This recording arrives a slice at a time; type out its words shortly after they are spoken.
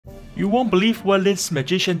You won't believe what this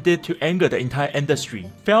magician did to anger the entire industry.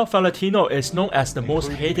 Val Valentino is known as the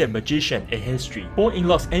most hated magician in history. Born in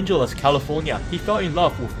Los Angeles, California, he fell in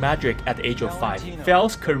love with magic at the age of 5.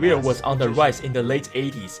 Val's career was on the rise in the late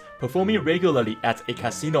 80s, performing regularly at a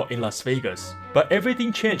casino in Las Vegas. But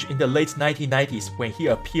everything changed in the late 1990s when he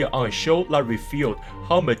appeared on a show that revealed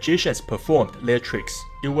how magicians performed their tricks.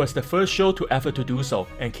 It was the first show to ever to do so,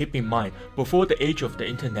 and keep in mind, before the age of the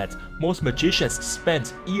internet, most magicians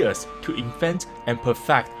spent years to invent and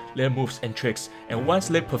perfect their moves and tricks, and once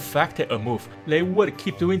they perfected a move, they would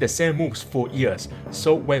keep doing the same moves for years.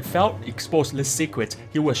 So when Val exposed this secret,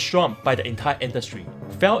 he was shunned by the entire industry.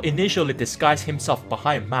 Val initially disguised himself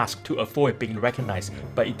behind a mask to avoid being recognized,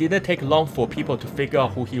 but it didn't take long for people to figure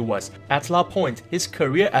out who he was. At that point, his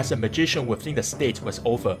career as a magician within the States was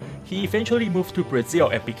over. He eventually moved to Brazil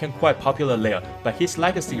and became quite popular there, but his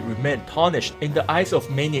legacy remained tarnished in the eyes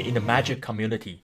of many in the magic community.